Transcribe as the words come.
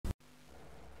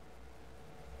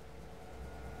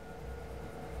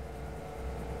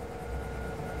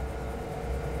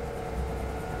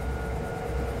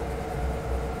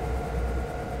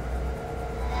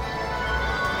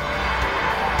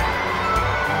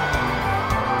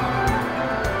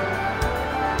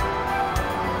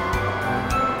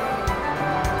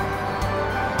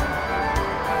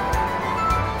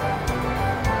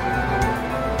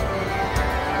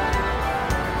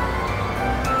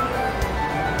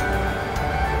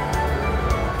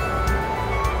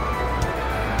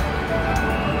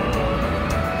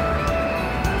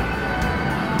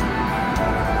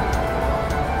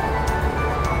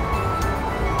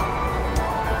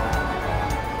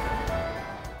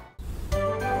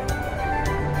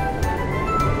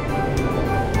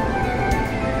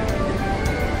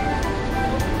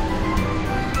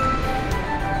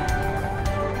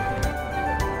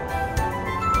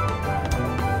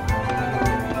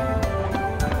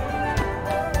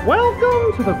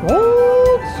Welcome to the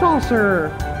Gold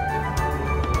Saucer!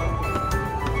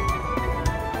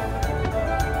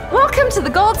 Welcome to the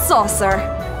Gold Saucer!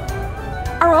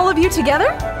 Are all of you together?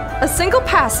 A single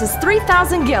pass is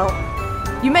 3,000 gil.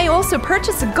 You may also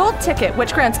purchase a gold ticket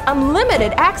which grants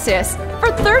unlimited access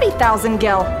for 30,000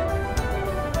 gil.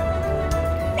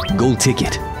 Gold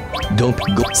ticket. Don't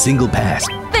go single pass.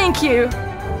 Thank you.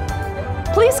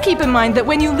 Please keep in mind that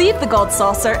when you leave the Gold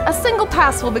Saucer, a single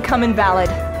pass will become invalid.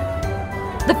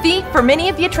 The fee for many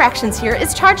of the attractions here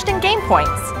is charged in game points.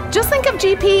 Just think of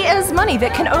GP as money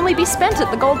that can only be spent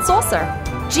at the Gold Saucer.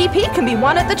 GP can be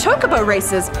won at the Chocobo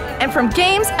races and from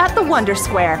games at the Wonder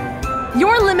Square.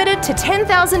 You're limited to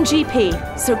 10,000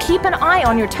 GP, so keep an eye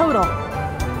on your total.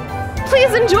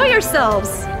 Please enjoy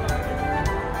yourselves!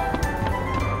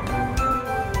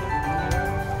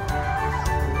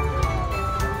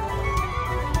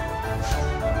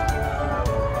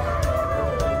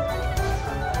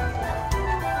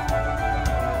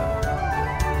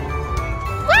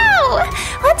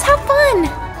 Let's have fun!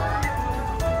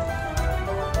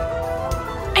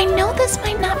 I know this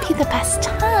might not be the best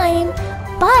time,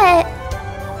 but...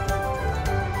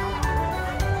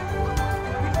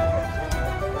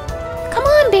 Come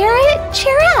on, Barrett,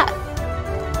 cheer up!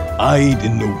 I ain't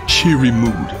in no cheery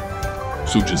mood,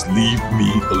 so just leave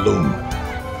me alone.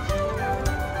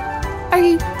 Are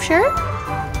you sure?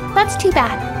 That's too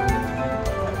bad.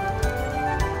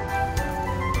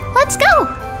 Let's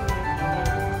go!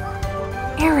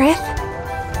 Aerith,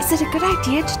 is it a good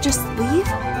idea to just leave?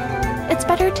 It's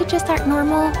better to just act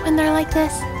normal when they're like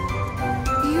this.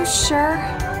 You sure?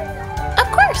 Of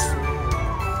course!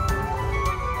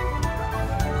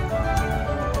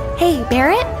 Hey,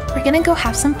 Barrett, we're gonna go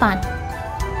have some fun.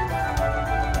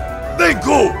 Then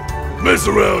go! Mess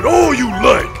around all you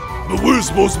like, but we're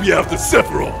supposed to be after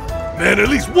Sephiroth. Man, at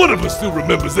least one of us still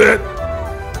remembers that.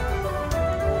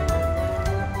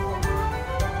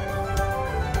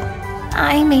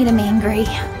 I made him angry.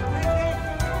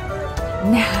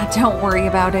 Nah, don't worry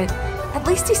about it. At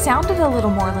least he sounded a little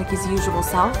more like his usual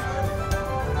self.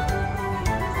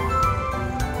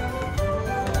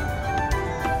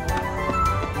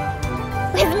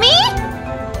 With me?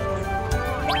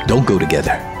 Don't go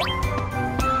together.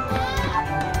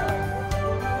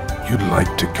 You'd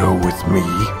like to go with me?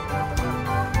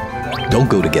 Don't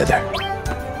go together.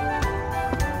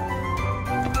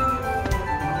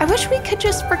 I wish we could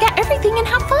just forget everything and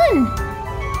have fun.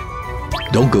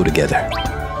 Don't go together.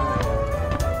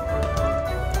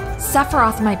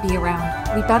 Sephiroth might be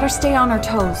around. We better stay on our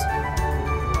toes.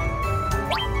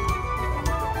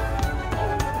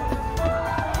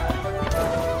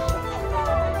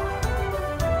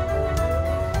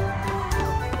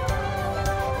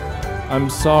 I'm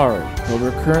sorry, but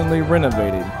we're currently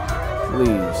renovating.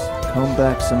 Please, come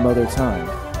back some other time.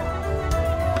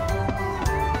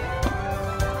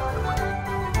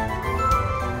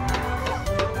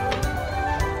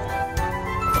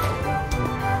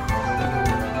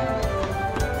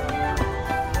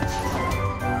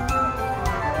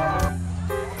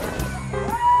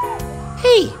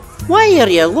 Hey, why are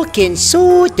you looking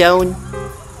so down?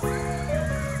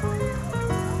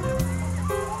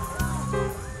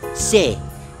 Say,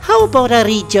 how about I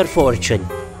read your fortune?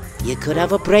 You could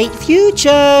have a bright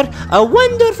future, a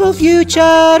wonderful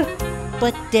future.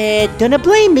 But don't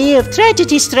blame me if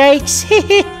tragedy strikes.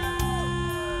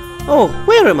 Oh,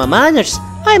 where are my manners?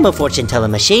 I'm a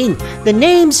fortune-telling machine. The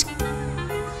name's...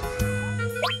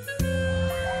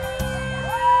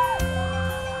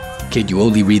 Can you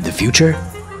only read the future?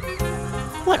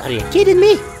 What, are you kidding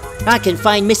me? I can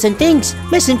find missing things,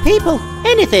 missing people,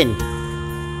 anything.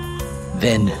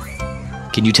 Then,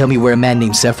 can you tell me where a man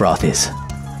named Sephiroth is?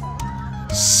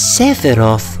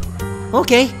 Sephiroth?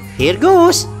 Okay, here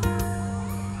goes.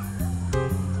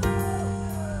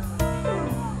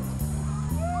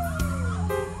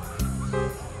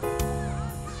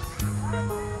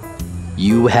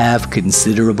 You have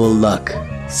considerable luck.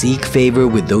 Seek favor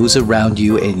with those around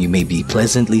you and you may be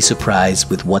pleasantly surprised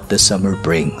with what the summer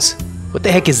brings. What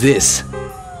the heck is this?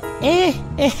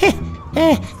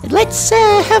 Let's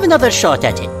have another shot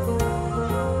at it.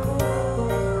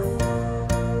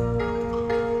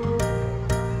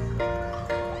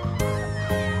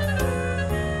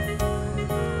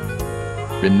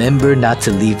 Remember not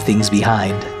to leave things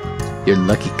behind. Your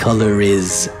lucky color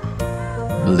is...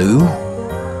 blue?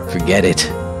 Forget it.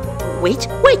 Wait,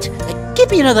 give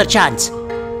me another chance.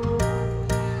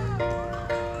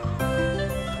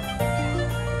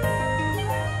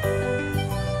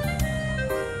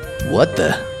 What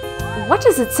the? What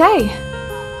does it say?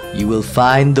 You will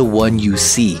find the one you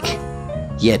seek,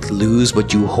 yet lose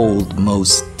what you hold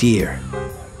most dear.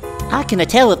 How can I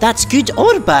tell if that's good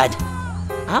or bad?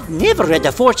 I've never read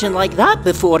a fortune like that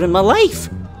before in my life.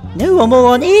 Now I'm all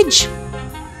on edge.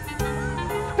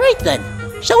 Right then,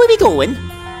 shall we be going?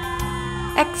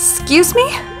 Excuse me?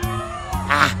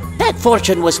 Ah, that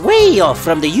fortune was way off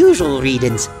from the usual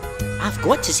readings. I've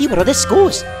got to see where this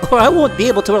goes, or I won't be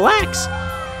able to relax.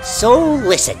 So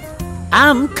listen,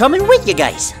 I'm coming with you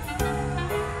guys.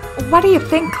 What do you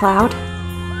think, Cloud?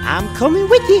 I'm coming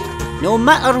with you, no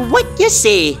matter what you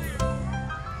say.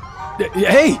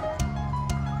 Hey!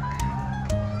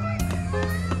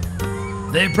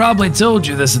 They probably told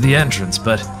you this at the entrance,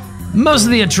 but most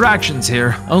of the attractions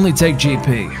here only take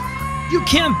GP. You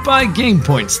can't buy game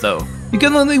points though. You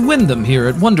can only win them here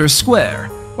at Wonder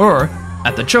Square, or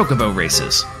at the Chocobo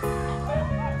races.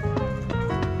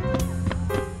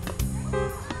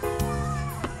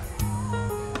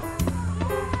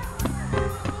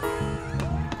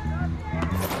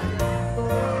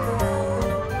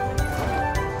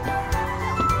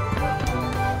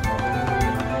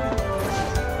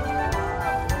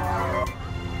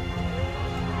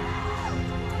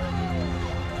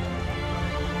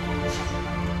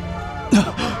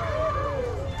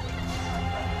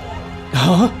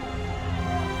 Huh?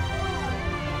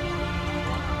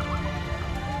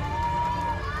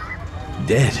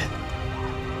 Dead.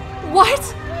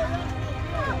 What?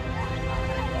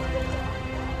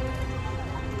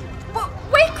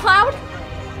 Wait, Cloud!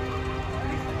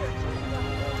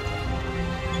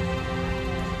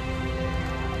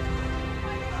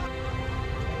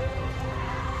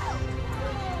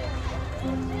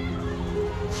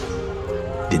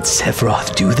 Did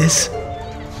Sephiroth do this?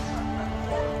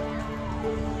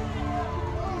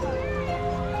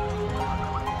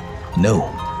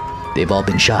 No, they've all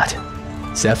been shot.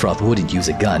 Sephiroth wouldn't use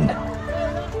a gun.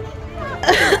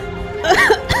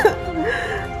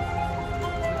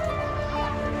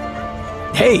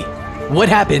 Hey, what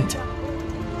happened?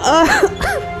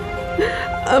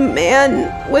 A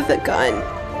man with a gun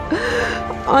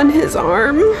on his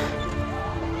arm.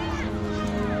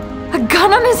 A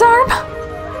gun on his arm?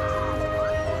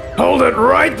 Hold it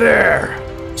right there!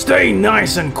 Stay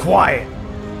nice and quiet.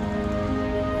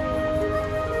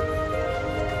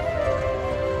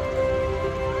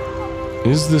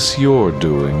 Is this your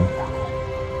doing?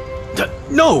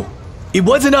 No! It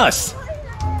wasn't us!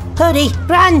 Hurry,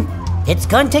 run! It's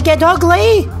going to get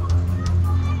ugly!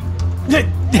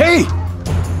 Hey!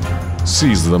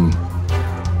 Seize them.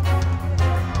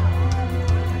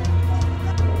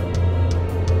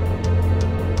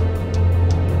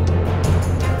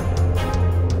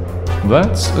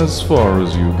 That's as far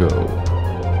as you go.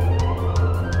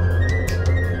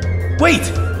 Wait!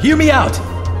 Hear me out!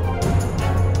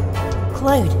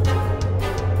 Cloud.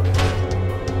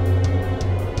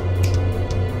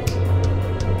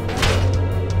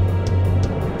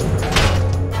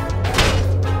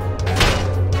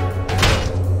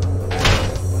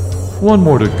 One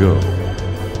more to go.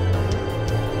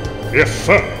 Yes,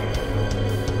 sir.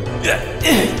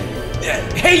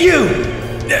 Hey you!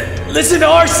 Listen to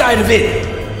our side of it!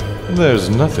 There's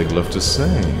nothing left to say.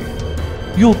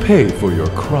 You'll pay for your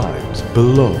crimes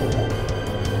below.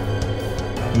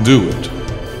 Do it.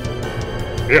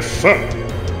 Yes, sir.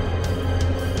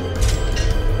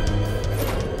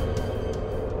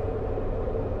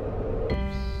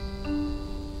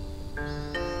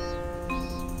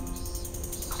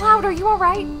 Cloud, are you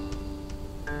alright?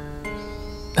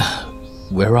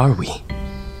 Where are we?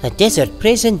 A desert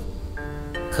prison.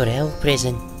 Corel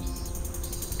prison.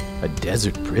 A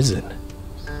desert prison?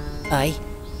 Aye.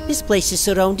 This place is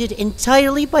surrounded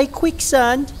entirely by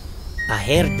quicksand. I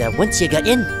heard that once you get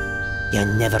in, you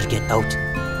never get out.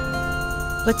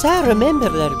 But I remember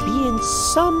there being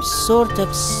some sort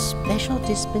of special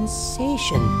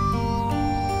dispensation.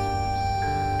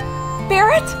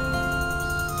 Barrett?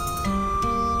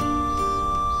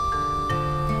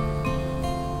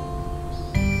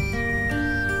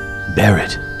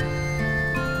 Barrett,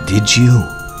 did you?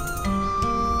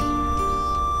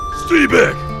 Stay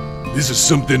back. This is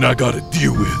something I gotta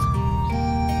deal with.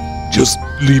 Just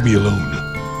leave me alone.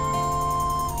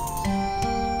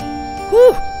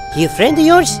 Whew, you friend of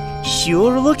yours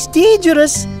sure looks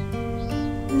dangerous.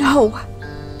 No.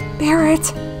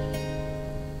 Barrett.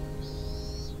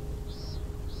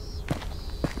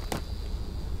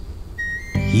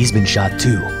 He's been shot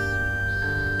too.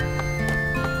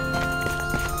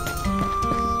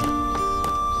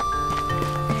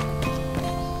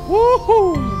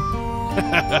 Woohoo!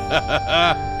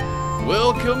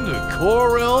 Welcome to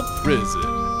Corel Prison.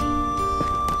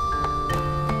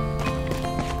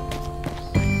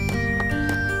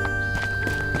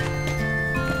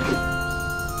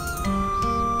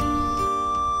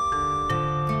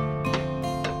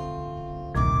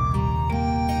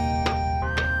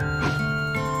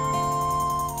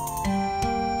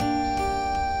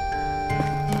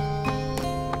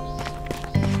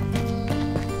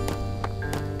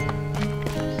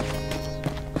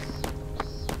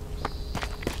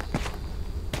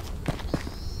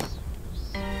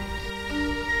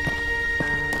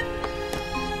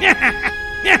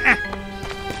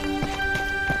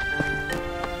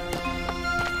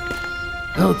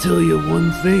 I'll tell you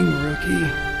one thing, rookie.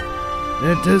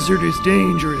 That desert is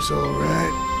dangerous,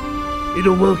 alright.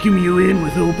 It'll welcome you in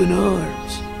with open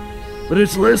arms. But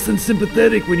it's less than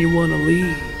sympathetic when you want to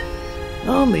leave.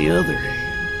 On the other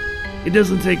hand, it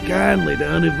doesn't take kindly to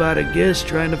uninvited guests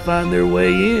trying to find their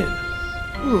way in.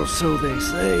 Well, so they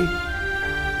say.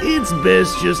 It's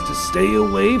best just to stay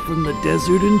away from the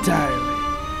desert entirely.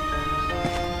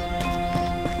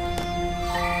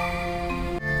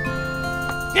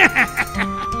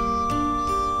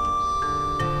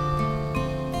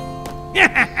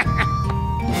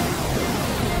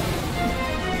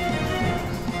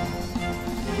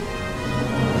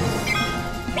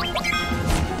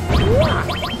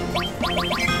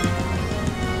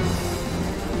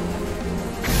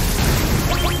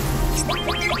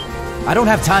 I don't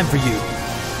have time for you.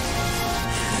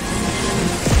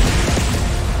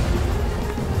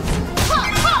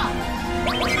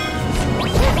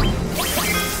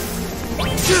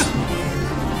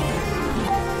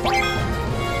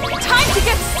 Time to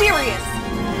get serious!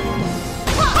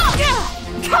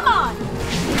 Come on!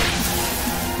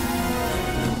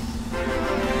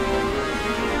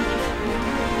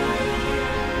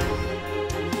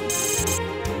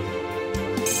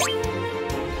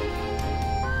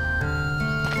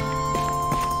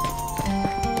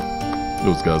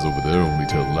 Those guys over there only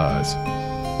tell lies.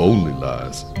 Only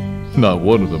lies. Not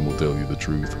one of them will tell you the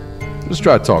truth. Just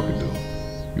try talking to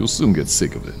them. You'll soon get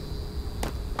sick of it.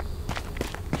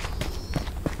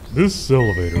 This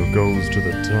elevator goes to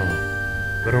the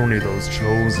top, but only those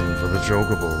chosen for the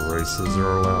chocobo races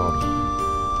are allowed.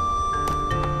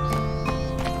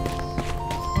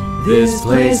 This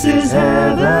place is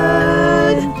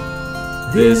heaven.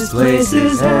 This place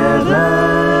is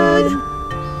heaven.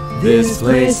 This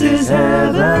place is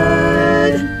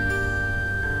heaven.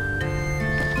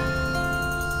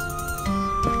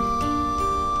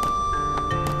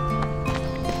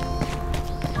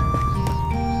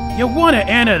 You want to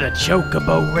enter the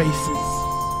chocobo races?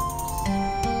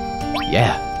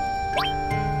 Yeah.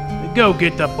 Go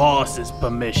get the boss's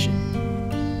permission.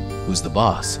 Who's the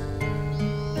boss?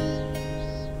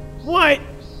 What?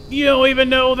 You don't even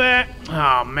know that?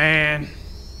 Oh, man.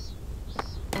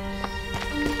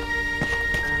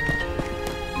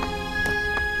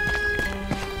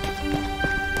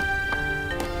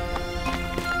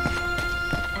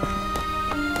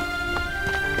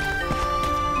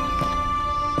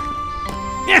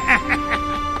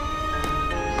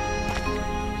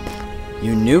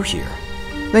 You new here?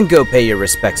 Then go pay your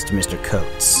respects to Mr.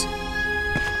 Coates.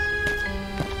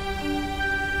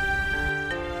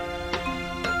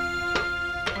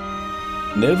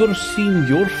 Never seen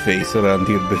your face around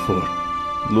here before.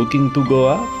 Looking to go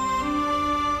up?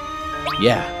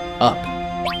 Yeah, up.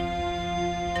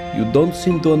 You don't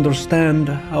seem to understand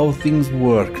how things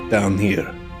work down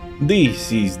here.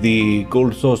 This is the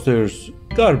Gold Saucer's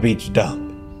garbage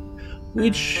dump,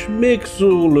 which makes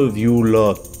all of you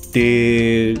lot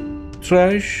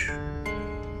trash.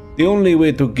 The only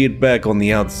way to get back on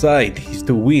the outside is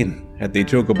to win at the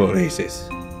chocobo races.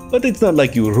 But it's not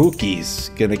like you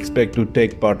rookies can expect to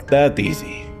take part that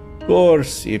easy. Of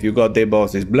course, if you got the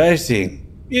boss's blessing,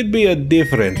 it'd be a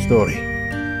different story.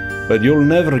 But you'll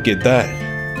never get that.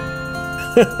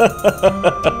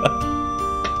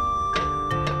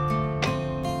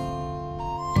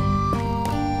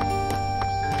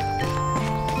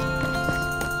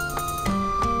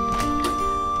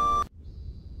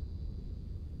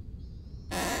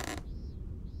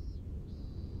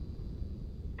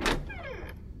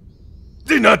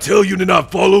 Didn't I tell you to not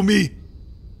follow me?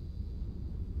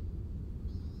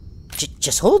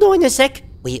 Just hold on a sec.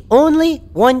 We only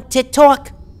want to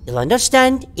talk. You'll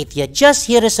understand if you just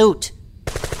hear us out.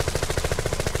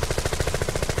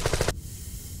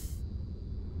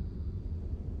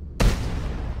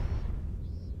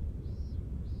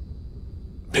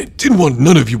 I didn't want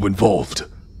none of you involved.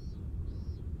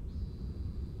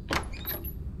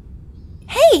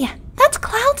 Hey, that's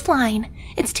Cloud's line.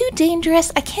 It's too dangerous.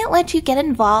 I can't let you get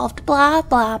involved. Blah,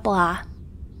 blah, blah.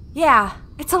 Yeah,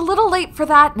 it's a little late for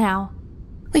that now.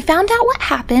 We found out what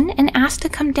happened and asked to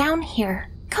come down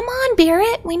here. Come on,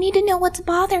 Barrett. We need to know what's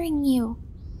bothering you.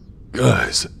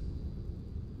 Guys,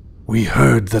 we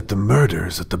heard that the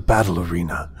murders at the battle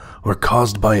arena were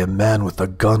caused by a man with a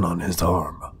gun on his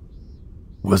arm.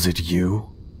 Was it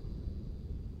you?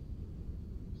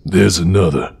 There's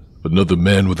another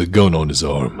man with a gun on his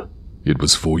arm. It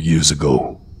was 4 years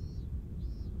ago.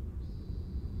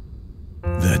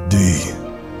 That day,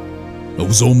 I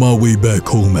was on my way back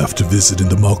home after visiting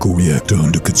the Mako reactor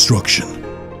under construction.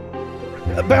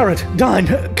 Barrett, Dine,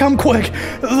 come quick.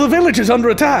 The village is under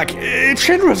attack. It's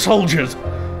Shinra soldiers.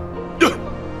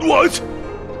 What?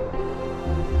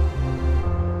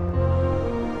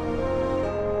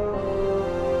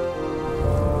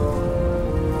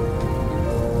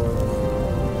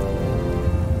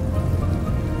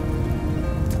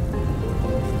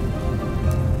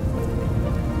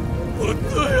 What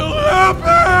the hell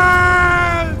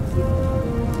happened?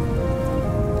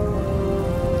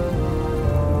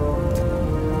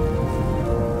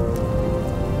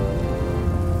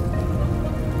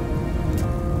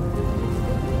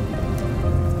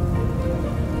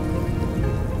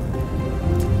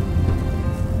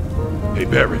 Hey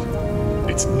Barrett,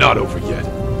 it's not over yet.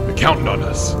 They're counting on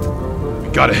us. We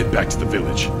gotta head back to the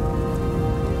village.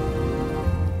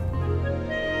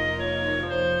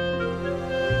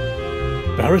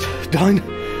 Barrett, Dine,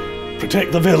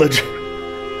 protect the village.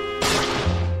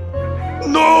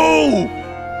 No!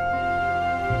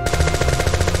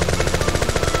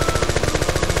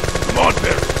 Come on,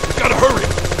 Barrett. We gotta hurry.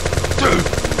 Dude.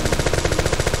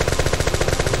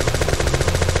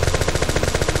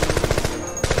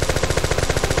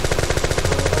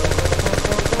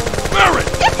 Barrett,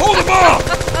 hold him up!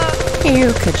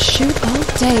 You could shoot all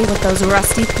day with those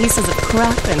rusty pieces of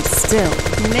crap and still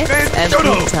miss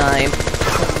every time.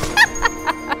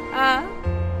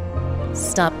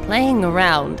 Stop playing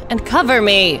around and cover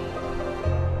me!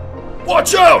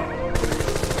 Watch out!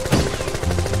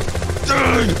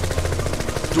 Dang!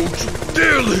 Don't you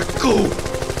dare let go!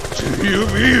 Do you hear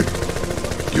me?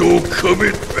 You're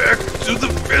coming back to the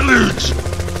village!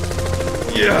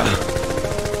 Yeah,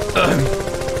 I'm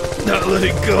not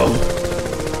letting go.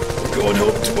 We're going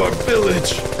home to our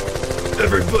village.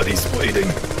 Everybody's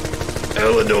waiting.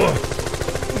 Eleanor,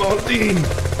 Marlene,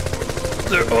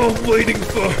 they're all waiting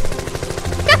for...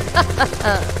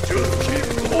 Just keep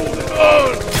holding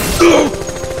on!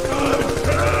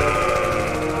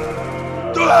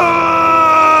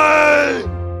 Die!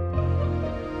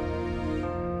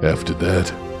 After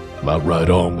that, my right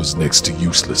arm was next to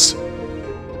useless.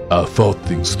 I thought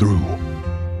things through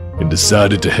and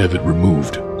decided to have it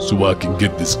removed so I can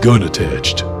get this gun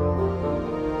attached.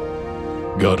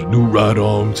 Got a new right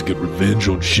arm to get revenge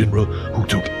on Shinra, who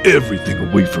took everything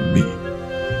away from me.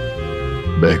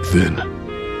 Back then,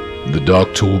 the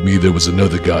doc told me there was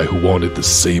another guy who wanted the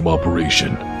same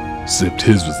operation, except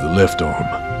his was the left arm.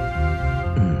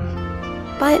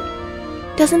 But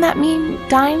doesn't that mean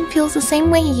Dime feels the same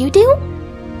way you do?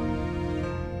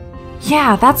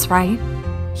 Yeah, that's right.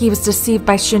 He was deceived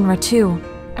by Shinra too.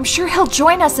 I'm sure he'll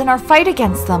join us in our fight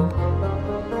against them.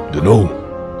 Dunno,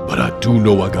 but I do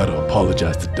know I gotta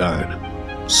apologize to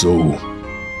Dine. So,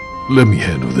 let me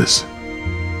handle this.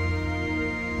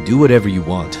 Do whatever you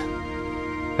want.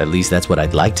 At least that's what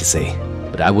I'd like to say.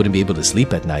 But I wouldn't be able to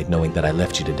sleep at night knowing that I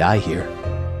left you to die here.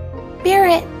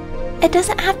 Barrett, it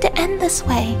doesn't have to end this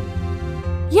way.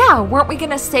 Yeah, weren't we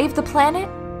gonna save the planet?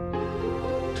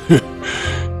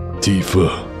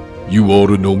 Tifa, you ought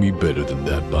to know me better than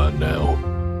that by now.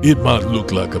 It might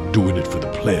look like I'm doing it for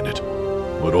the planet,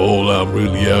 but all I'm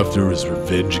really after is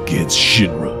revenge against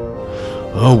Shinra.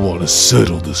 I want to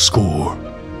settle the score.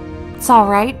 It's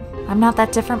alright. I'm not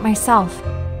that different myself.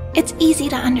 It's easy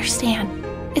to understand.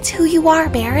 It's who you are,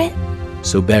 Barrett.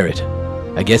 So Barrett,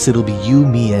 I guess it'll be you,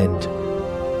 me, and...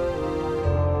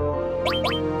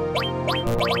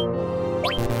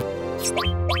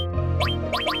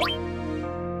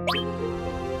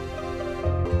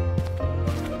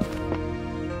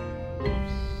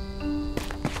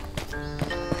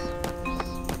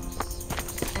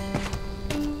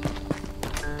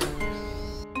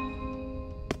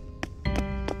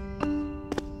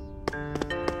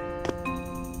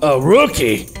 A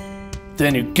rookie?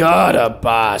 Then you gotta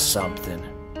buy something.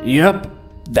 Yep,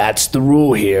 that's the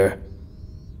rule here.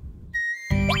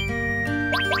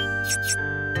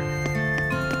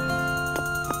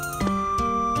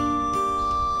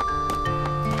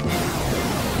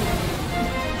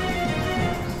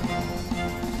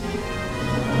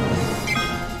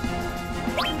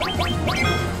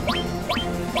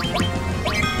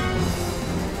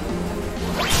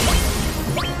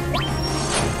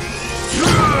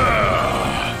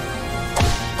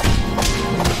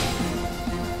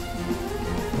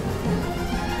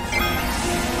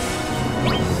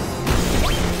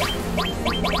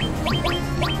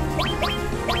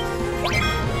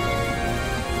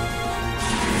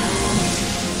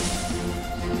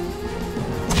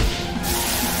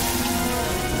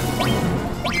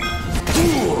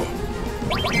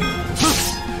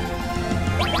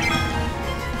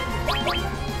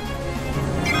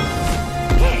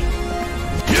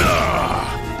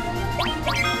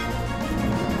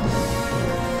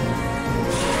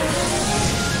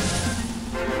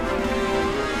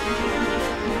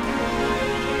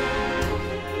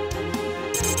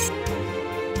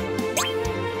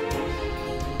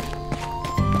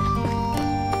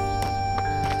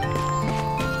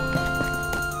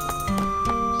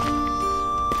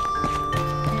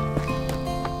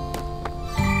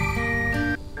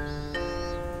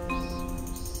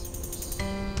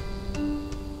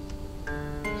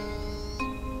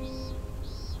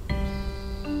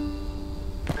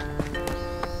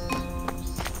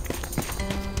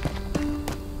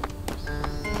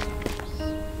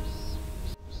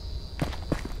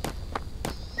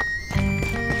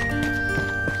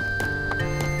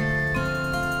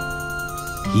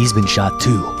 He's been shot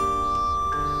too.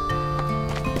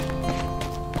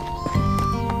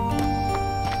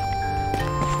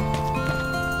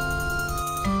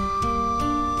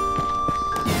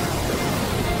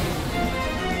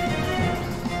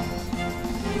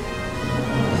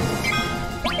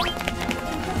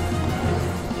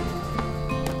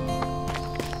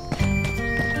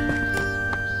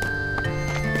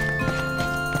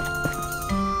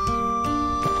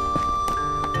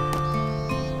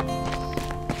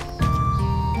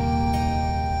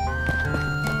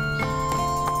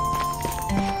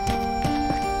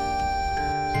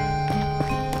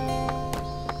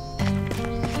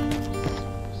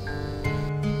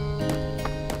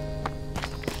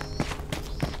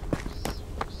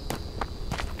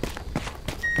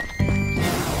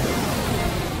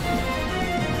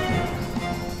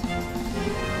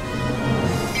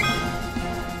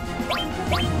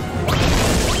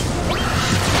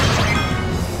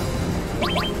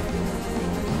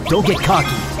 Don't get cocky.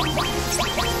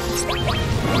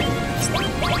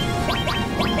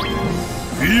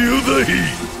 Feel the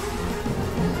heat.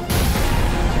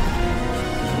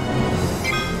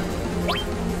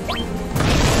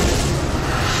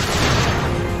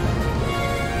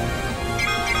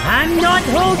 I'm not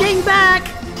holding back.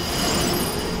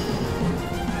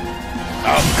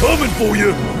 I'm coming for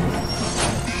you.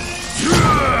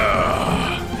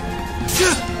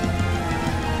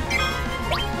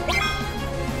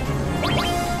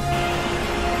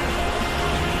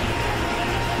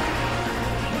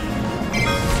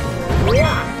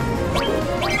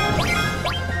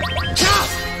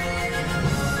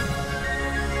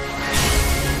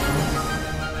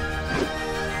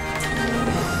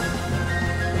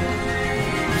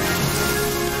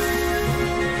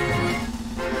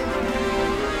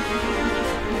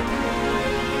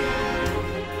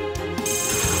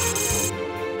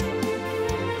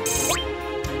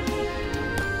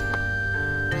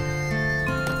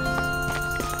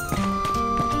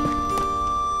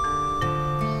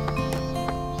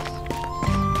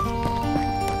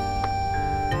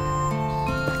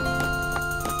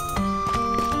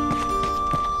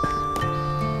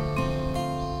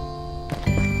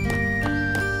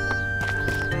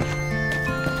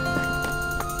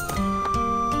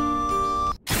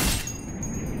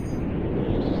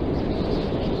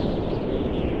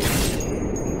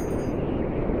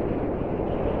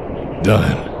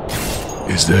 Done.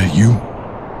 Is that you?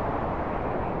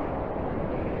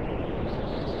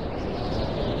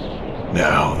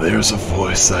 Now, there's a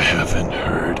voice I haven't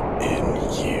heard in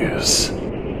years.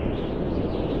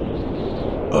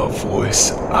 A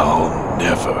voice I'll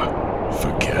never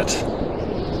forget.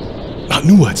 I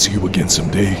knew I'd see you again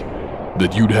someday.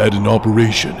 That you'd had an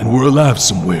operation and were alive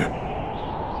somewhere.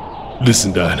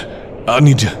 Listen, Don, I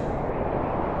need you.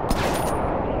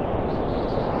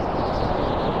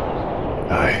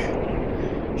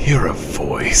 Hear a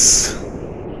voice.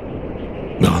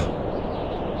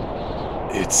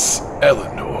 It's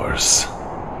Eleanor's.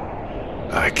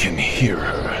 I can hear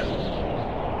her.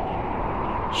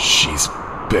 She's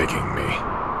begging me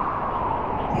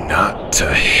not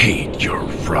to hate your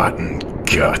rotten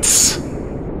guts.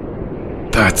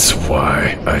 That's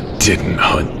why I didn't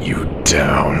hunt you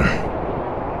down.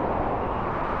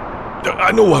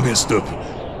 I know I messed up.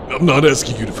 I'm not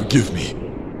asking you to forgive me.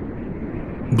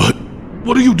 But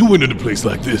what are you doing in a place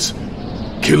like this?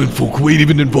 Killing folk who ain't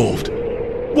even involved.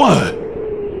 Why?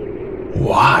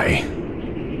 Why?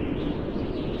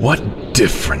 What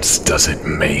difference does it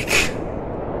make?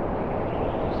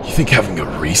 You think having a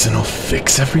reason will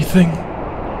fix everything?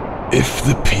 If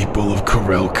the people of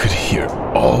Corel could hear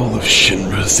all of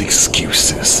Shinra's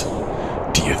excuses,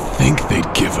 do you think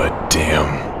they'd give a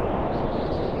damn?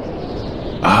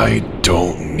 I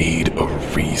don't need a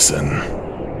reason.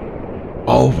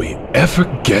 All we ever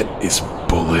get is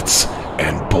bullets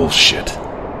and bullshit.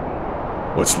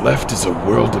 What's left is a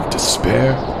world of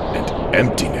despair and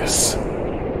emptiness.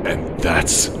 And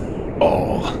that's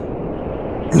all.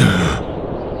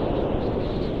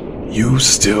 You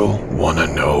still wanna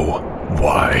know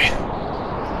why?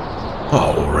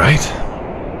 Alright.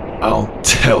 I'll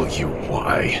tell you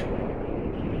why.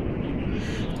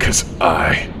 'Cause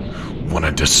I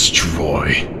wanna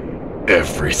destroy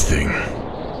everything.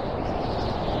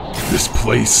 This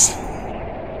place.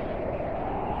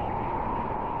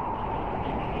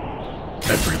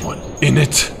 Everyone in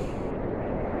it.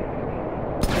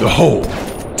 The whole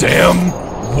damn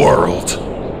world.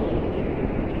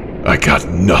 I got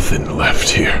nothing left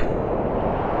here.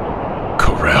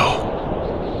 Corel,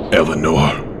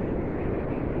 Eleanor,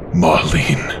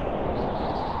 Marlene.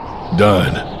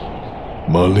 Don,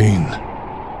 Marlene's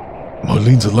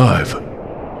alive.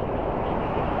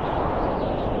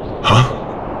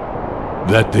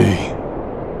 That day,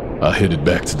 I headed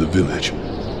back to the village.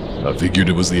 I figured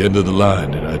it was the end of the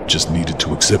line and I just needed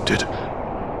to accept it.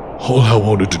 All I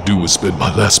wanted to do was spend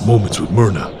my last moments with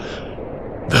Myrna.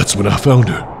 That's when I found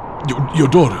her. Your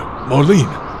daughter,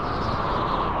 Marlene.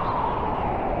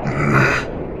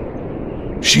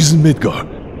 She's in Midgar.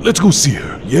 Let's go see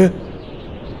her, yeah?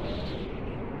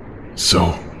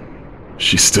 So,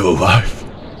 she's still alive?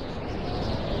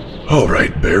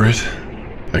 Alright, Barrett.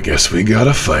 I guess we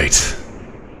gotta fight.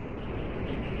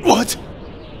 What?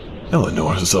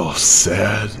 Eleanor's all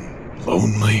sad and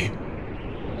lonely.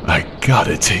 I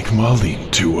gotta take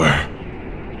Marlene to her.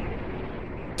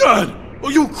 Dad!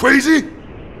 Are you crazy?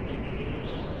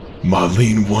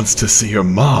 Marlene wants to see her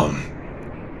mom,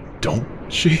 don't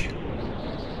she?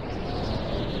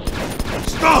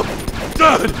 Stop!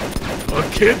 Dad! I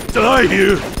can't die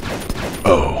here!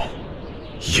 Oh,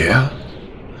 yeah?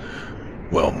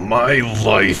 Well, my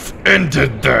life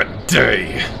ended that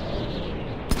day.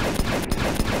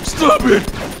 Stop it!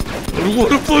 I don't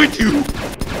want to fight you!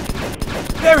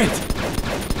 Barrett!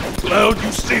 Cloud,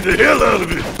 you stay the hell out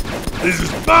of it! This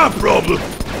is my problem!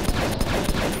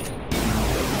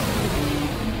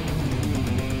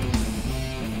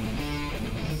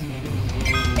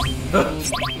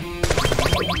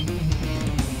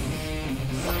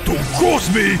 Don't cross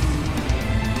me!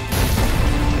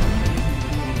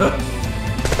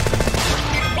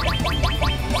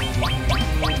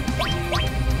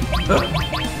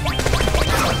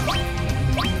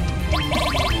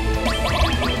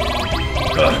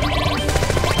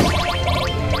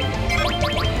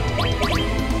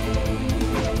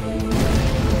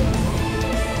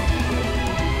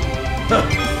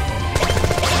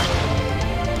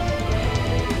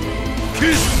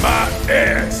 Kiss my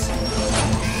ass!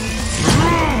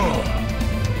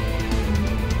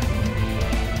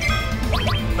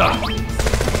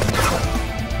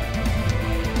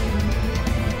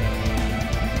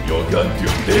 You're gonna do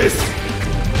this?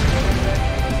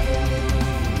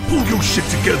 Pull your shit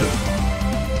together!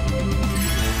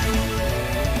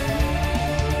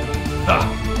 How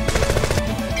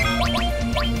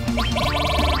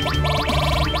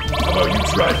about you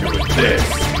try doing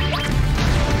this?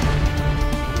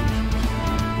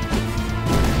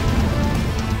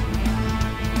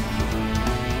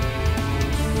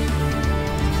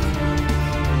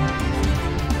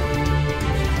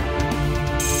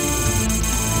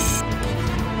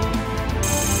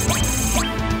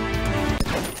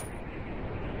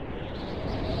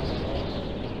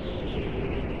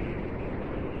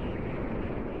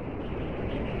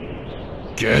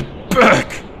 Get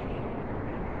back!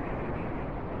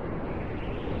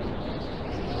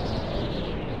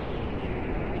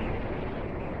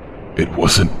 It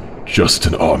wasn't just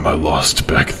an arm I lost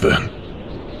back then.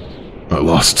 I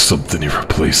lost something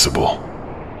irreplaceable.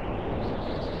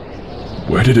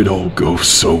 Where did it all go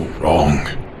so wrong?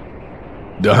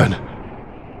 Don,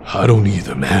 I don't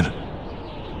either, man.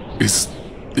 Is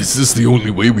this the only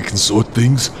way we can sort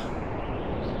things?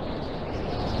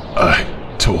 I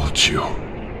told you.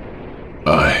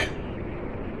 I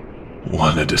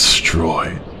want to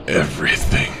destroy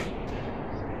everything.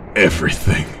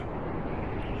 Everything.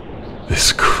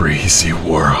 This crazy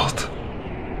world.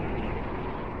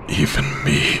 Even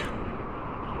me.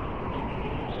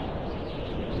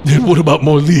 And what about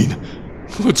Marlene?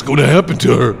 What's going to happen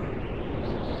to her?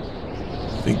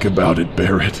 Think about it,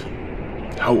 Barrett.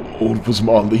 How old was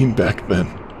Marlene back then?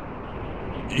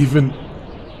 Even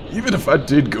if I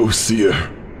did go see her,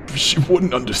 she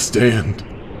wouldn't understand.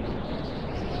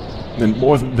 And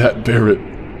more than that, Barrett,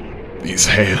 these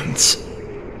hands,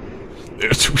 they're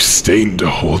too stained to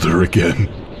hold her again.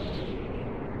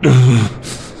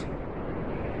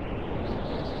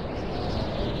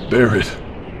 Barrett.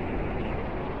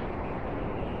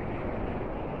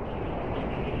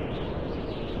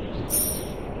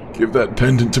 Give that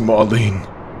pendant to Marlene.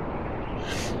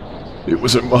 It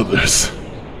was her mother's.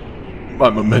 My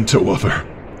memento of her.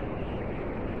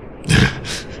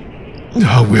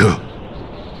 I will.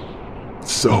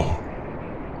 So,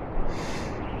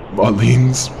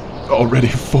 Marlene's already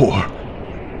 4.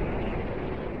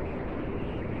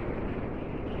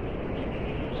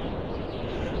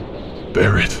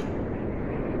 Barrett,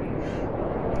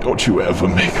 don't you ever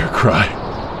make her cry.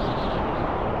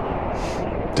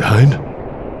 Dine?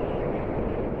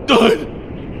 Dine!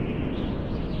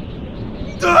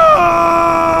 Die!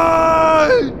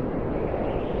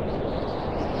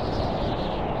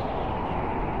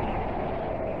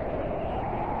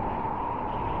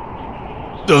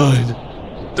 Dine.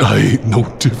 I ain't no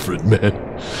different, man.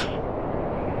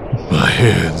 My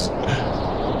hands,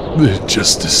 they're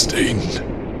just as stained.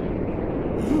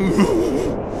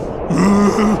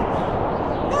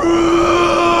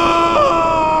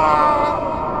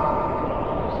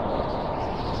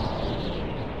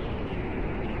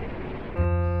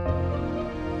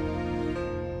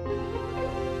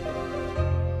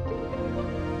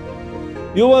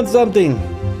 You want something?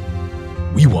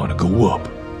 We want to go up.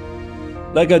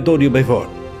 Like I told you before,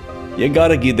 you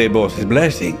gotta get the boss's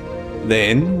blessing.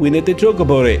 Then we need the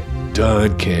chocobo rate.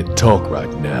 Dine can't talk right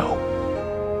now.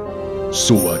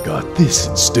 So I got this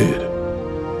instead.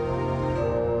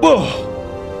 Whoa!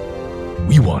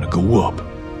 We want to go up.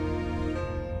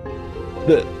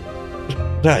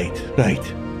 Right.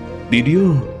 Did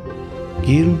you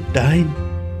kill Dine?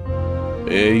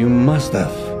 You must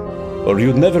have. Or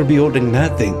you'd never be holding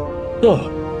nothing. So,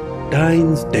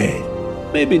 Dine's dead.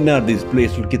 Maybe now this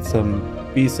place will get some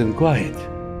peace and quiet.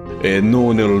 And no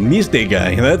one will miss the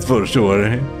guy, that's for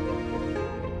sure.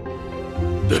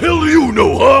 The hell do you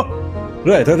know, huh?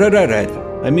 Right.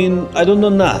 I mean, I don't know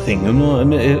nothing, you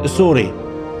know? Sorry.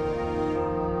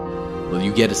 Will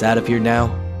you get us out of here now?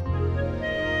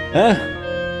 Huh?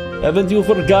 Haven't you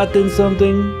forgotten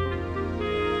something?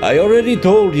 I already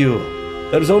told you.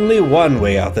 There's only one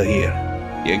way out of here.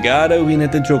 You gotta win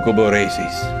at the chocobo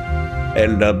races.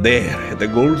 Held up there at the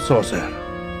gold saucer.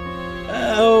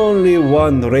 Only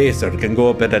one racer can go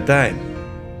up at a time.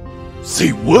 Say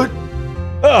what?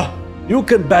 You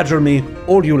can badger me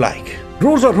all you like.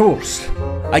 Rules are rules.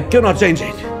 I cannot change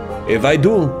it. If I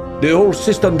do, the whole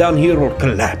system down here will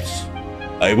collapse.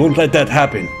 I won't let that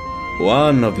happen.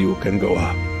 One of you can go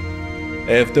up.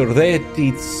 After that,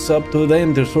 it's up to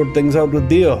them to sort things out with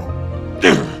Dio.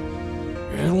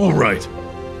 All right.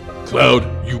 Cloud,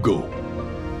 you go.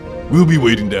 We'll be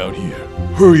waiting down here.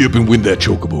 Hurry up and win that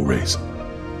chocobo race.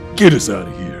 Get us out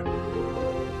of here.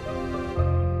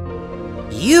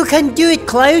 You can do it,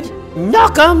 Cloud.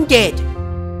 Knock 'em dead.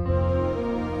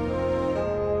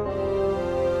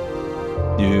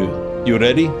 You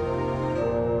ready?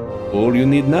 All you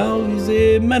need now is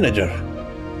a manager.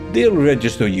 They'll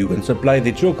register you and supply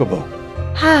the chocobo.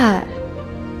 Hi.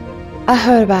 I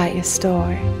heard about your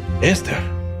story. Esther.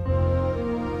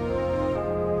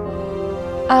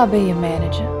 I'll be your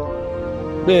manager.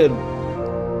 Well,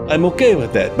 I'm okay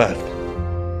with that, but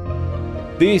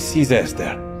this is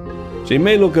Esther. She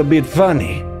may look a bit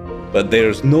funny, but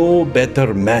there's no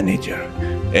better manager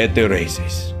at the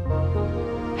races.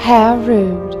 How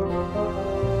rude.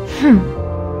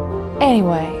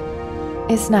 Anyway,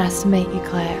 it's nice to meet you,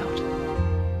 Cloud.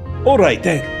 All right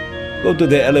then. Go to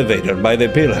the elevator by the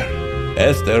pillar.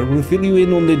 Esther will fill you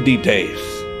in on the details.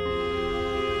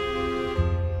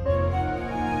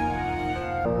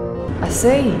 I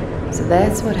see. So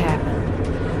that's what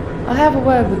happened. I'll have a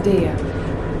word with Dio.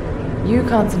 You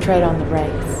concentrate on the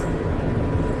race.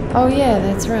 Oh yeah,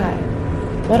 that's right.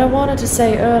 What I wanted to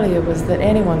say earlier was that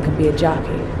anyone can be a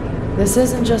jockey. This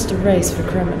isn't just a race for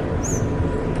criminals.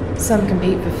 Some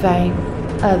compete for fame,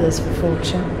 others for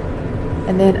fortune,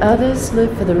 and then others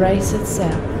live for the race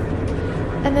itself.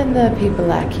 And then there are people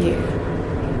like you.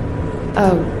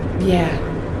 Oh, yeah.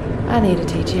 I need to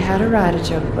teach you how to ride a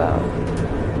chocobo.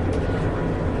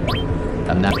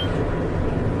 I'm not...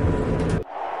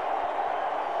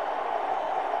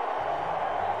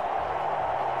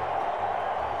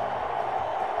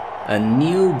 A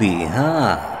newbie,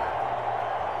 huh?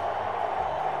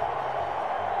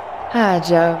 Hi,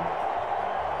 Joe.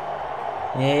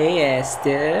 Hey,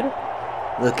 Esther.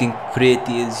 Looking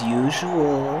pretty as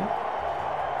usual.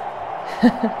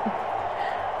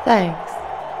 Thanks.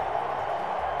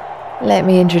 Let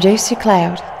me introduce you,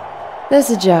 Cloud. This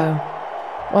is Joe,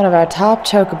 one of our top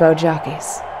chocobo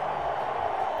jockeys.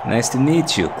 Nice to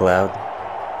meet you, Cloud.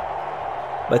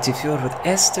 But if you're with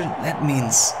Esther, that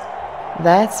means...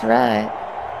 That's right.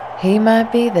 He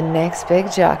might be the next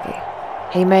big jockey.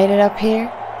 He made it up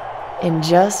here in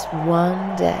just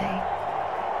one day.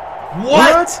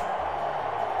 What?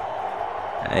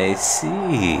 I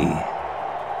see.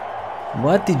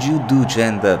 What did you do to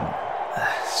end up...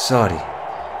 Sorry,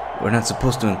 we're not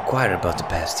supposed to inquire about the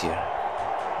past year.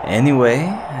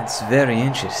 Anyway, it's very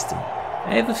interesting.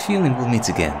 I have a feeling we'll meet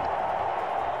again.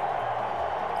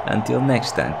 Until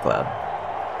next time, Cloud.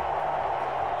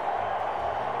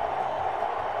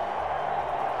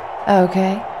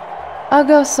 Okay. I'll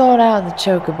go sort out the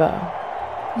chocobo.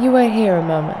 You wait here a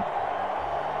moment.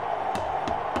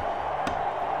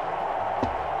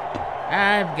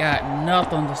 I've got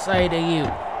nothing to say to you.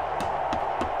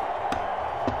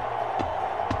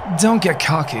 Don't get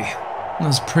cocky.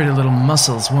 Those pretty little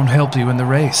muscles won't help you in the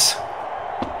race.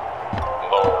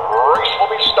 The race will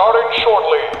be starting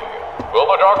shortly. Will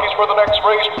the jockeys for the next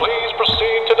race please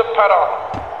proceed to the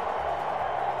paddock?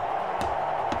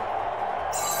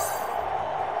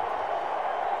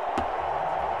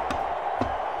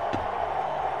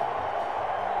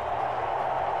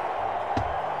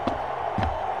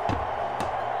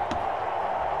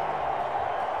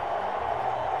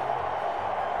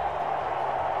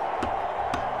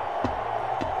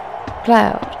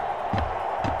 Cloud.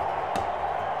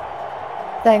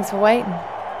 Thanks for waiting.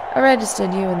 I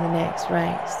registered you in the next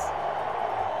race.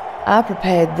 I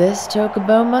prepared this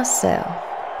chocobo myself.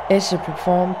 It should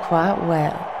perform quite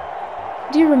well.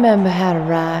 Do you remember how to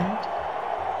ride?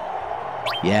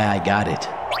 Yeah, I got it.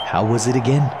 How was it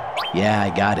again? Yeah,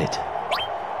 I got it.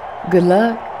 Good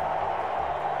luck.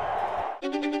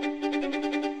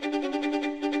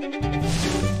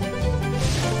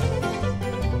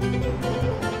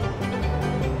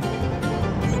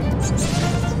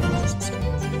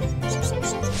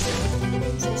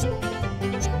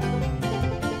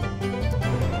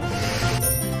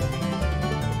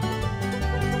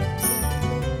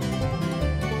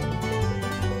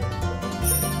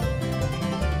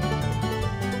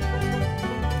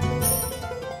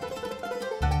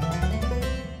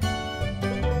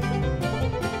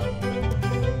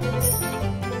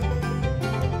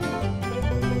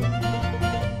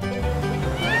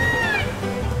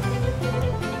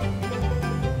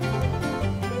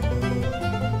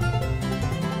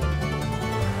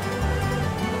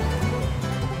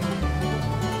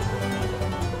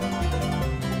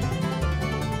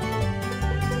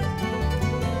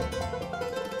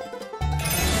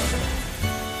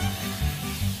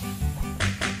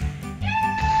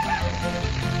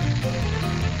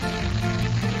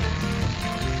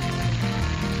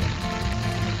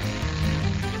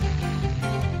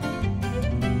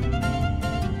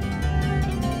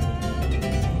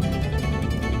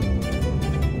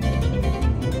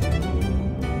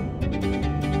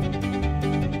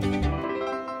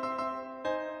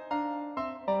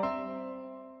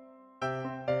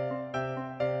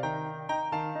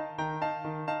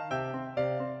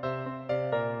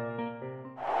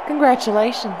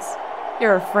 Congratulations.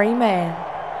 You're a free man.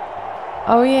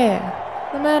 Oh yeah,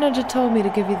 the manager told me to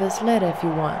give you this letter if you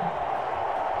won.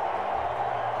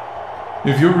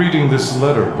 If you're reading this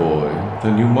letter, boy,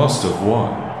 then you must have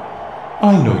won.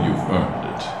 I know you've earned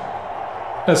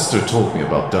it. Esther told me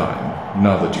about Dime.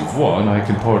 Now that you've won, I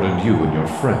can pardon you and your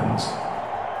friends.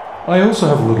 I also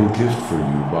have a little gift for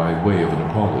you by way of an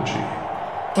apology.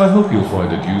 I hope you'll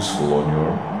find it useful on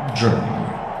your journey.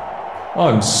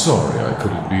 I'm sorry I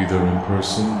couldn't be there in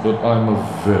person, but I'm a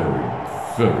very,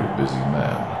 very busy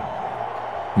man.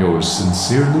 Yours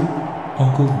sincerely,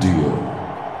 Uncle Dio.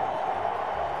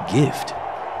 Gift?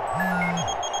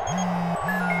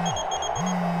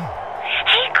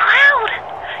 Hey, Cloud!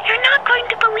 You're not going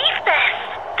to believe this.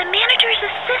 The manager's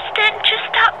assistant just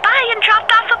stopped by and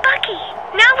dropped off a buggy.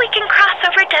 Now we can cross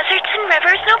over deserts and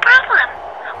rivers no problem.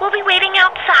 We'll be waiting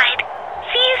outside.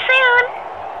 See you soon!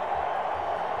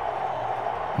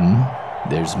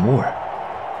 There's more.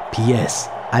 P.S.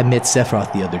 I met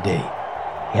Sephiroth the other day.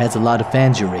 He has a lot of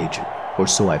fans your age, or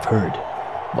so I've heard.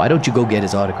 Why don't you go get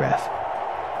his autograph?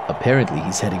 Apparently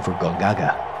he's heading for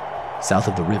Gongaga, south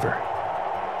of the river.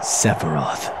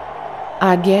 Sephiroth.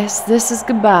 I guess this is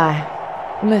goodbye.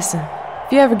 Listen,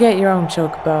 if you ever get your own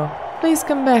chocobo, please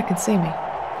come back and see me.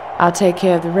 I'll take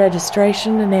care of the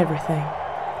registration and everything.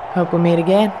 Hope we'll meet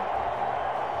again.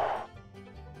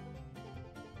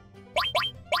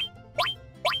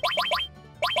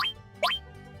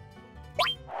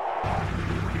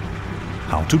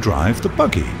 How to drive the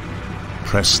buggy.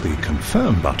 Press the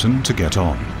confirm button to get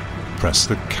on. Press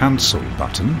the cancel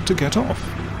button to get off.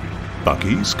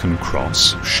 Buggies can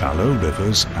cross shallow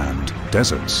rivers and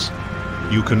deserts.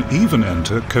 You can even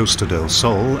enter Costa del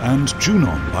Sol and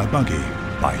Junon by buggy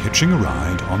by hitching a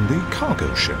ride on the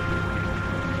cargo ship.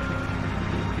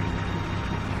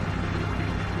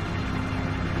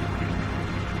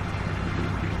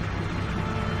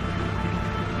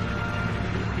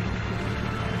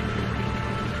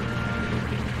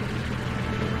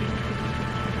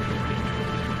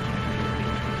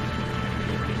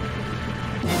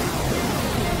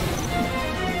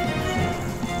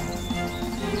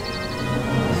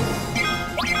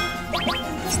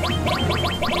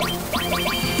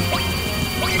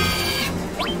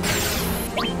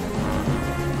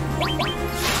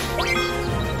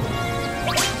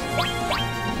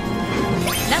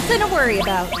 Nothing to worry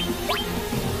about.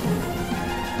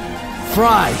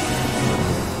 Fry!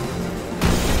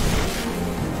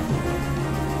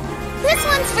 This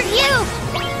one's for you!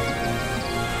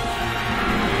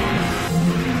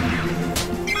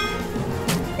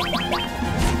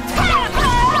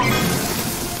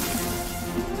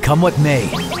 Come what may.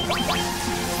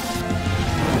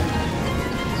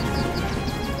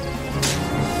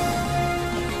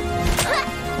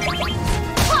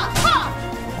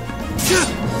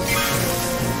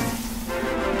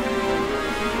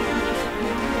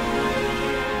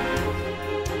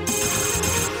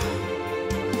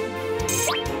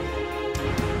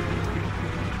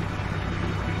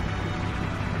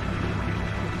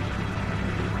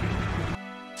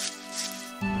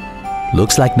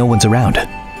 Looks like no one's around.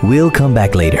 We'll come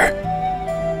back later.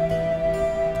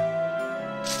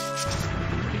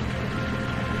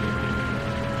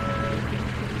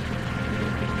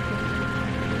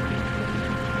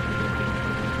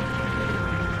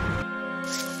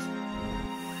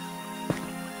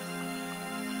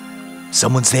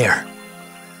 Someone's there.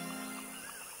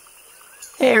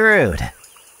 Hey, Rude.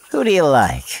 Who do you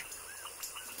like?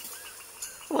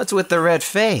 What's with the red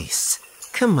face?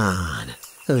 Come on.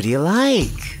 Who do you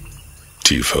like?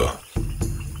 Tifa.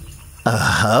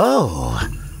 Oh.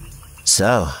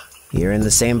 So, you're in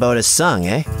the same boat as Sung,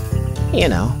 eh? You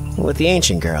know, with the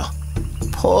ancient girl.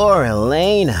 Poor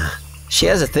Elena. She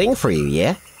has a thing for you,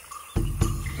 yeah?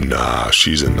 Nah,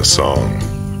 she's in the song.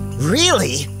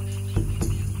 Really?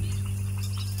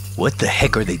 What the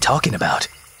heck are they talking about?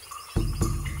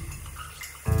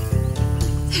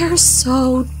 They're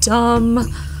so dumb.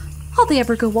 All they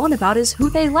ever go on about is who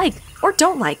they like or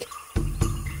don't like.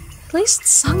 At least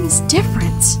Sung is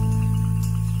different.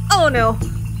 Oh no.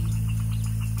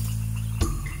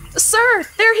 Sir,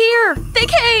 they're here! They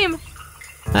came!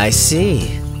 I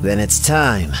see. Then it's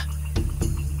time.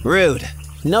 Rude.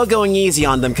 No going easy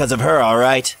on them because of her,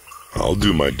 alright? I'll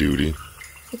do my duty.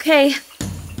 Okay,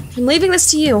 I'm leaving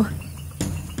this to you.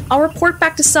 I'll report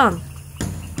back to Sung.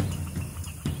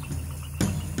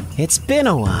 It's been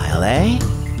a while, eh?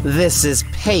 This is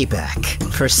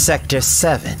payback for Sector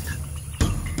 7.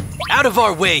 Out of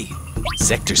our way!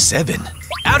 Sector 7.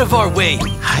 Out of our way!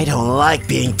 I don't like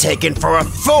being taken for a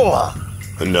fool!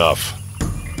 Enough.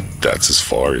 That's as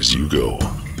far as you go.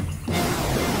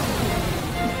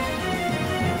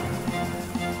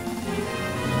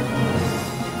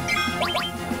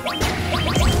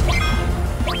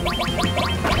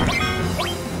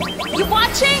 You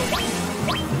watching?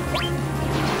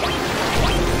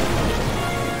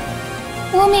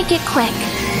 We'll make it quick.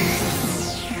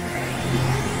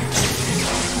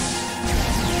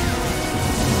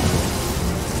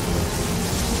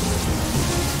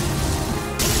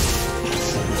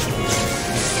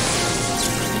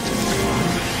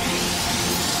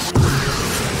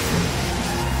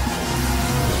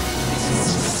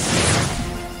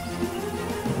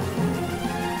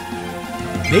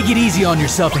 Make it easy on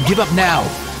yourself and give up now.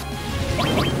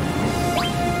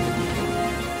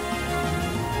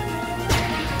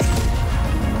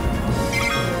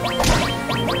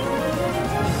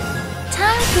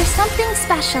 Time for something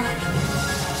special.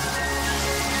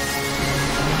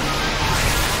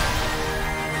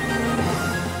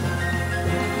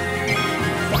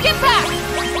 Get back!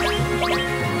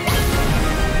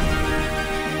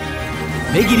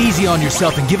 Make it easy on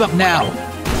yourself and give up now.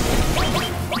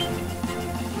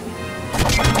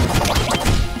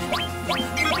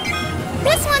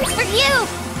 This one's for you!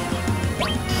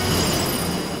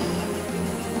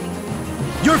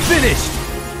 You're finished!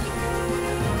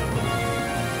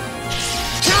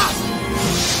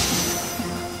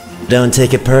 Don't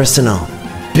take it personal,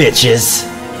 bitches.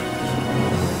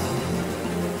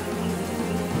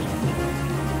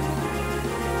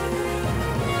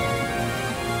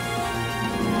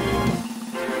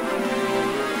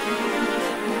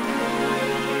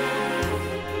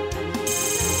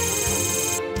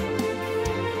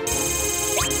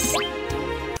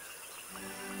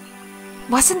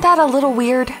 Wasn't that a little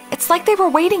weird? It's like they were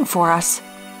waiting for us.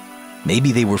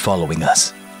 Maybe they were following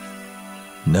us.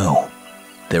 No,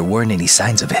 there weren't any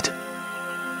signs of it.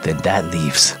 Then that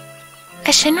leaves. A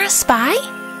Shinra spy?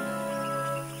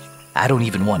 I don't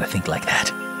even want to think like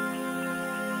that.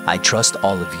 I trust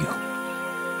all of you.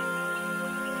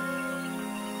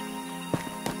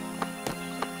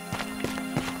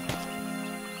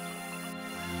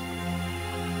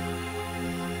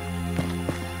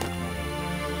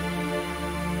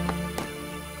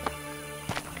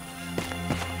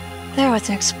 There was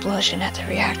an explosion at the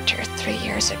reactor 3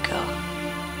 years ago.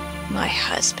 My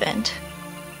husband.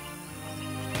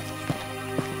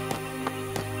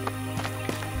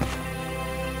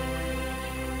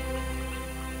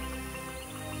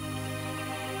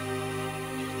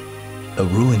 A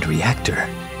ruined reactor.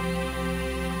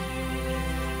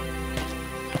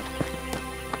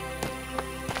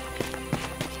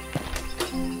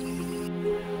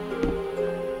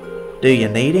 Do you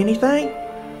need anything?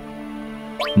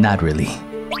 Not really.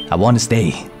 I want to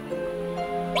stay.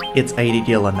 It's 80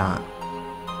 gil a night.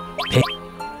 Pay.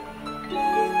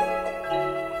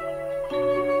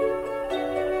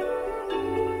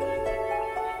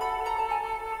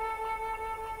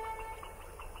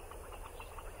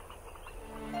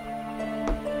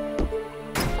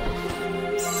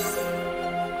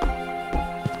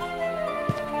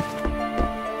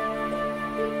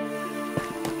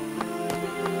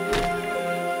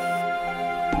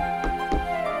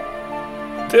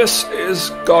 This is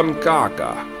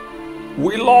Gongaga.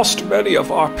 We lost many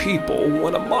of our people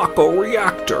when a Mako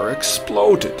reactor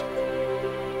exploded.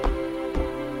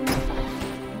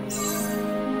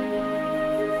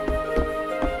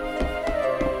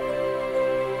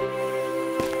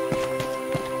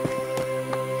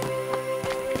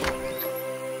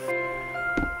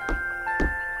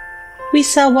 We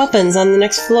sell weapons on the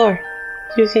next floor.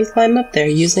 You can climb up there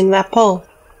using that pole.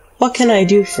 What can I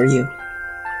do for you?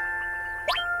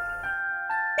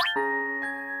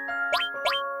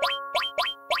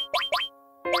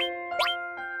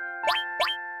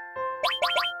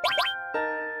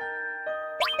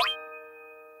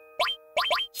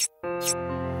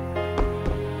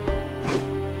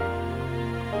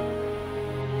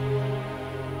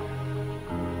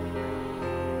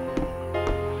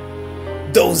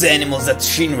 Those animals at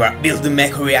Shinra built the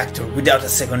mecha reactor without a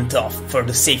second thought for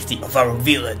the safety of our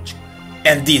village.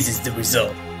 And this is the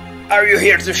result. Are you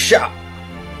here to shop?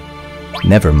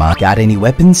 Never mind. Got any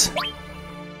weapons?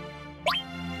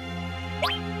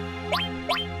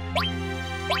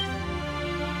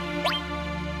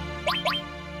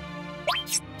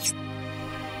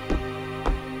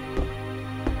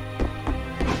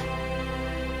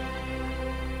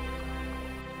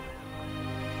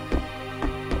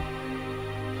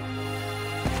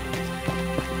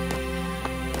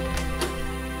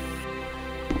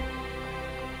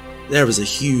 There was a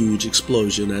huge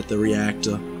explosion at the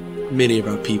reactor. Many of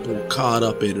our people were caught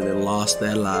up in it and lost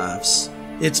their lives.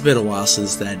 It's been a while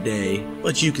since that day,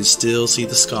 but you can still see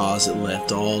the scars it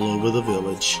left all over the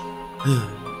village.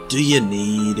 Do you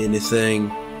need anything?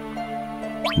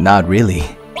 Not really.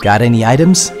 Got any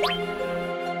items?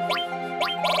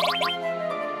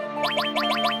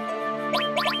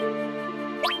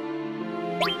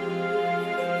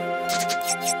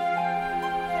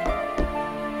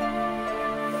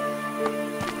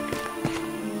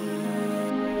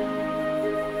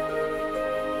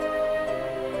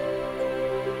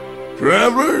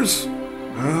 Travelers?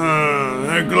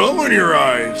 That glow in your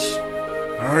eyes.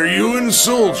 Are you in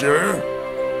Soldier?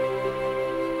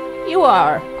 You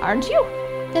are, aren't you?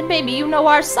 Then maybe you know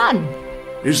our son.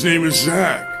 His name is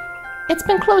Zack. It's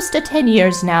been close to 10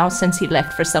 years now since he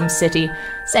left for some city,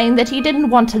 saying that he didn't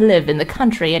want to live in the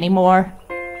country anymore.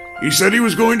 He said he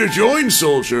was going to join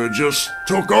Soldier and just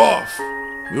took off.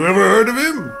 You ever heard of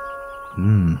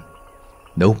him?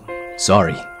 Nope.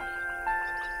 Sorry.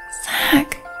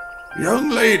 Zack. Young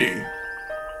lady,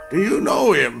 do you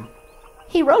know him?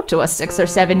 He wrote to us 6 or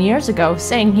 7 years ago,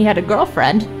 saying he had a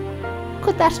girlfriend.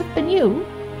 Could that have been you?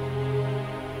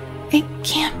 It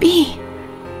can't be.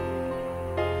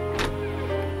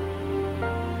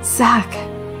 Zack.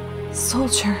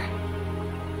 Soldier.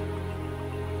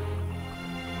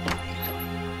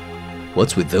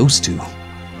 What's with those two?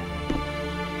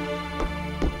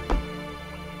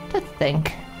 To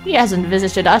think, he hasn't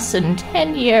visited us in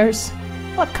 10 years.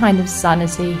 What kind of son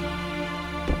is he?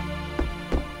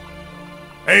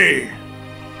 Hey,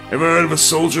 ever heard of a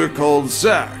soldier called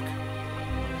Zack?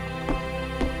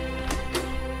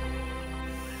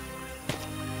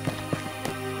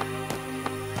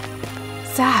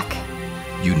 Zack.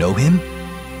 You know him?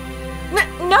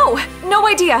 No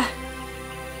idea.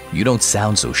 You don't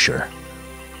sound so sure.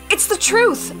 It's the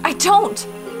truth. I don't.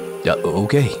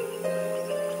 Okay.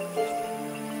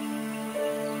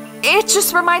 It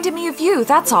just reminded me of you,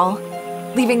 that's all.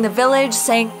 Leaving the village,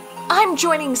 saying, I'm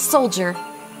joining Soldier.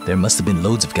 There must have been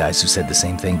loads of guys who said the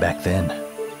same thing back then.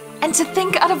 And to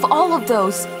think out of all of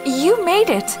those, you made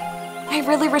it. I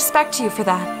really respect you for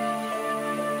that.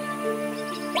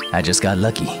 I just got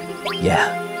lucky.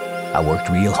 Yeah, I worked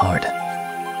real hard.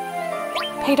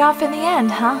 Paid off in the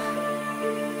end, huh?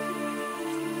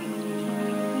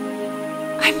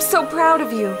 I'm so proud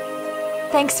of you.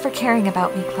 Thanks for caring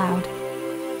about me, Cloud.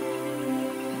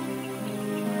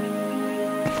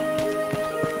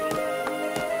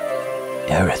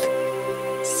 Aerith.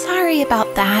 Sorry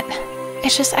about that.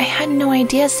 It's just I had no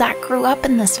idea Zack grew up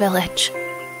in this village.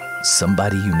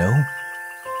 Somebody you know?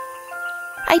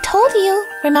 I told you,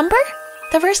 remember?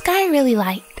 The first guy I really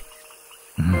liked.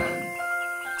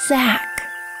 Zack.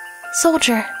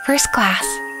 Soldier, first class.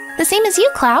 The same as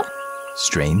you, Cloud.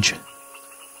 Strange.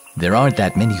 There aren't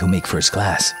that many who make first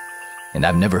class, and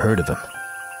I've never heard of him.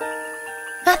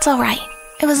 That's alright.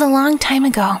 It was a long time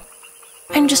ago.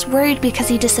 I'm just worried because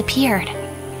he disappeared.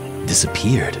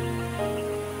 Disappeared?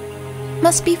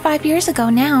 Must be 5 years ago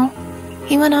now.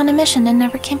 He went on a mission and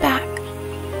never came back.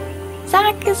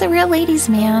 Zack is a real ladies'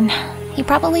 man. He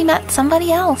probably met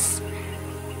somebody else.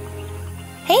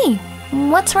 Hey,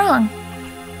 what's wrong?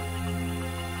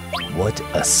 What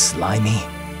a slimy.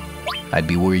 I'd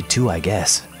be worried too, I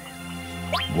guess.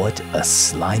 What a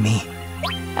slimy.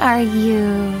 Are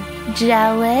you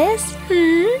jealous?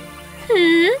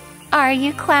 Are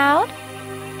you, Cloud?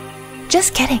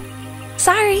 Just kidding.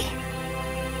 Sorry.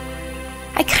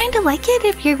 I kinda like it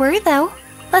if you were, though.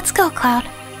 Let's go, Cloud.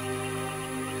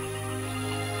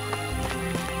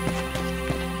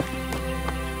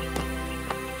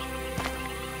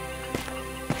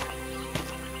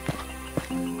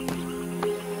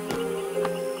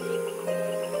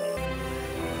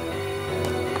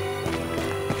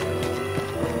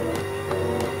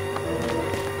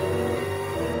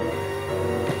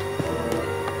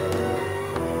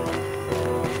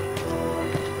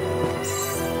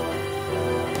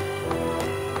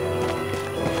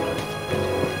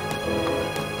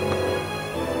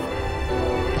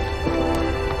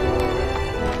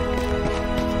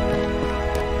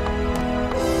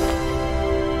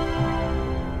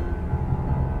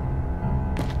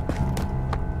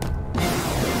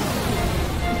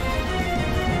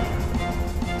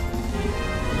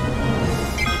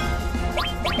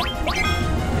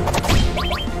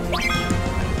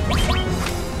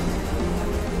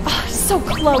 So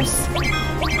close.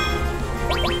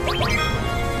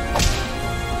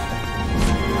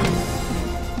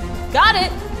 Got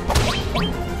it.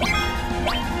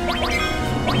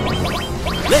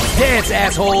 Let's dance,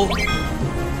 asshole!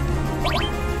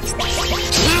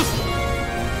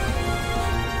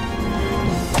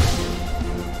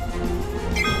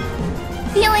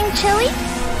 Feeling chilly?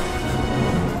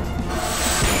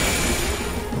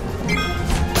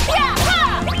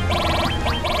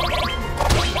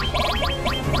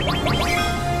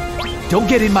 Don't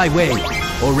get in my way,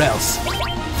 or else.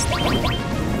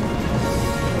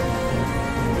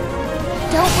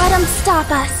 Don't let him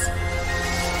stop us.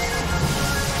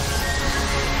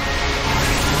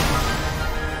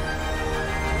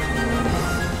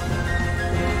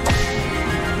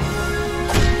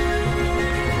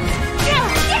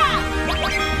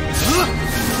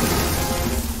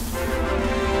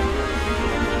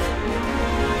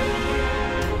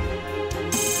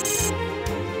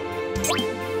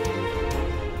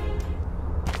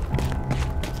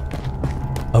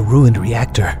 A ruined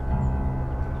reactor.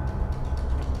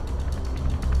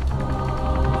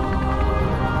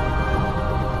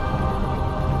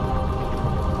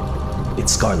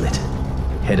 It's Scarlet,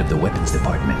 head of the weapons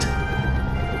department.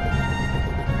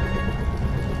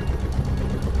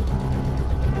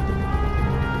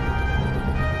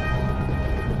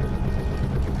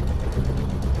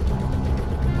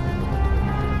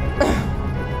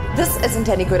 This isn't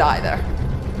any good either.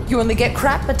 You only get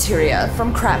crap materia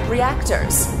from crap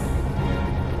reactors.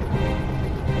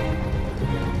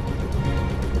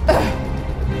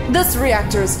 This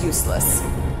reactor is useless.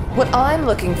 What I'm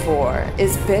looking for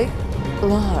is big,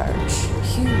 large,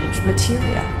 huge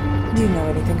materia. Do you know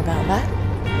anything about that?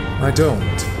 I don't,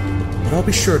 but I'll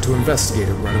be sure to investigate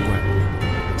it right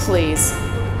away. Please.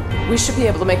 We should be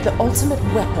able to make the ultimate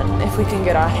weapon if we can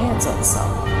get our hands on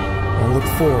some. I'll look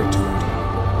forward to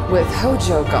it. With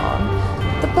Hojo gone,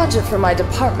 the budget for my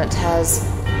department has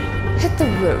hit the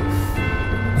roof.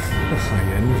 I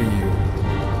envy you.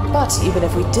 But even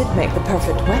if we did make the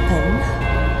perfect weapon,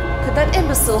 could that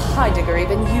imbecile Heidegger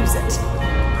even use it?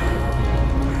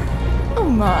 Oh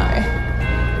my.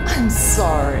 I'm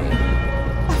sorry.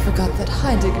 I forgot that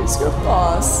Heidegger's your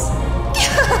boss.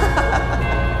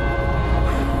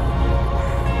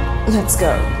 Let's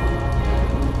go.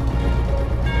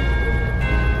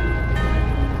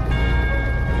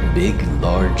 Big,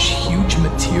 large, huge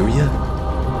materia?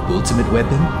 Ultimate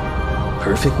weapon?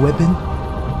 Perfect weapon?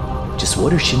 Just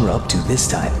what are Shinra up to this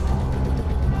time?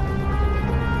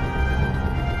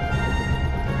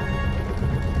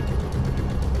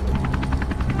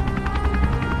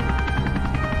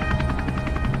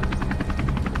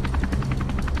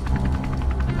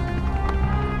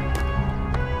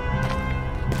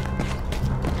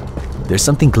 There's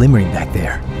something glimmering back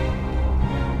there.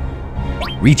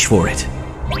 Reach for it.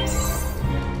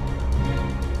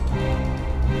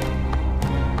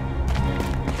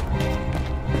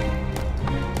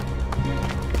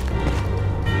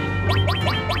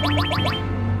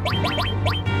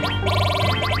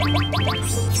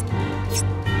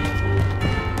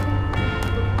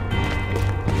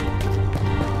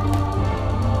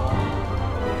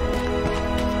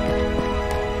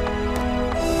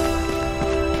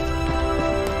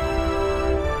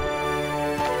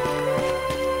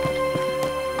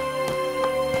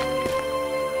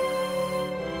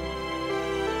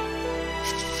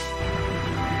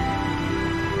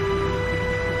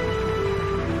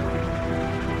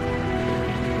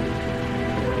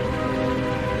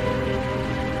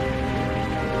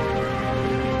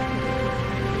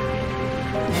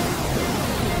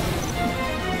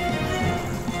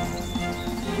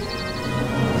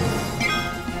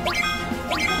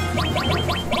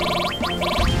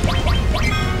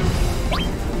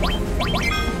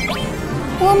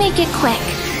 We'll make it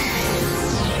quick.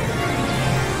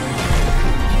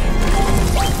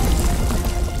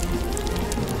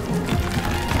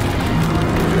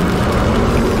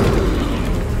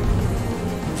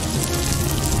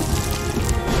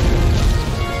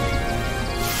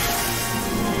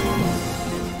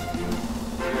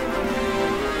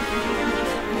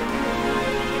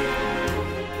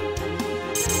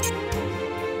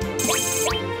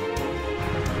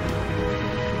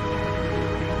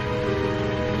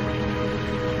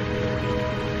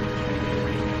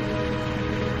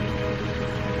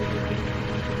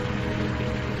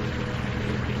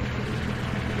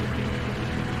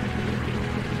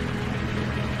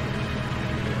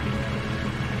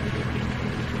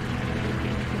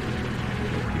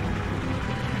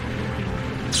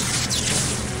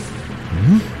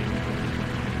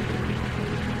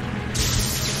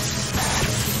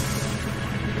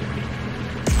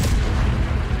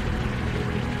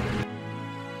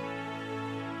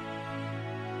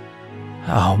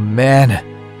 Oh man,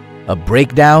 a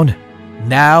breakdown?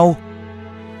 Now?